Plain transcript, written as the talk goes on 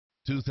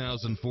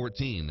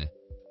2014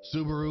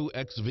 Subaru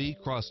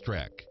XV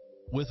Crosstrek.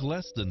 With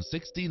less than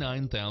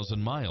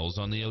 69,000 miles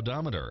on the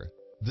odometer,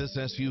 this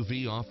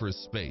SUV offers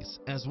space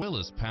as well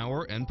as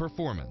power and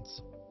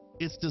performance.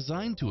 It's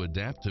designed to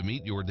adapt to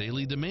meet your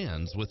daily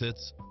demands with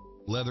its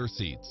leather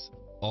seats,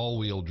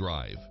 all-wheel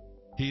drive,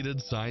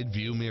 heated side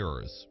view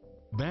mirrors,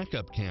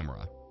 backup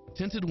camera,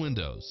 tinted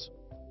windows,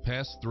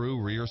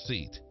 pass-through rear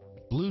seat,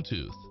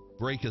 Bluetooth,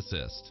 brake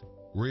assist,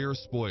 rear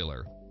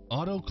spoiler,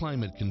 auto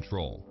climate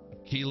control,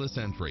 keyless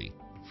entry,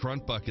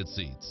 front bucket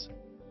seats,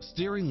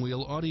 steering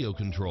wheel audio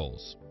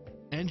controls,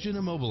 engine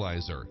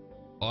immobilizer,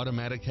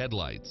 automatic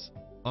headlights,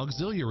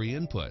 auxiliary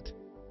input,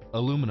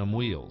 aluminum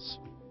wheels,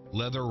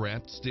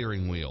 leather-wrapped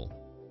steering wheel,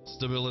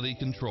 stability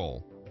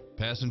control,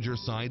 passenger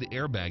side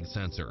airbag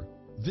sensor.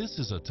 This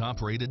is a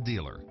top-rated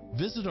dealer.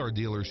 Visit our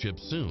dealership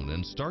soon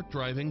and start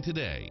driving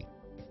today.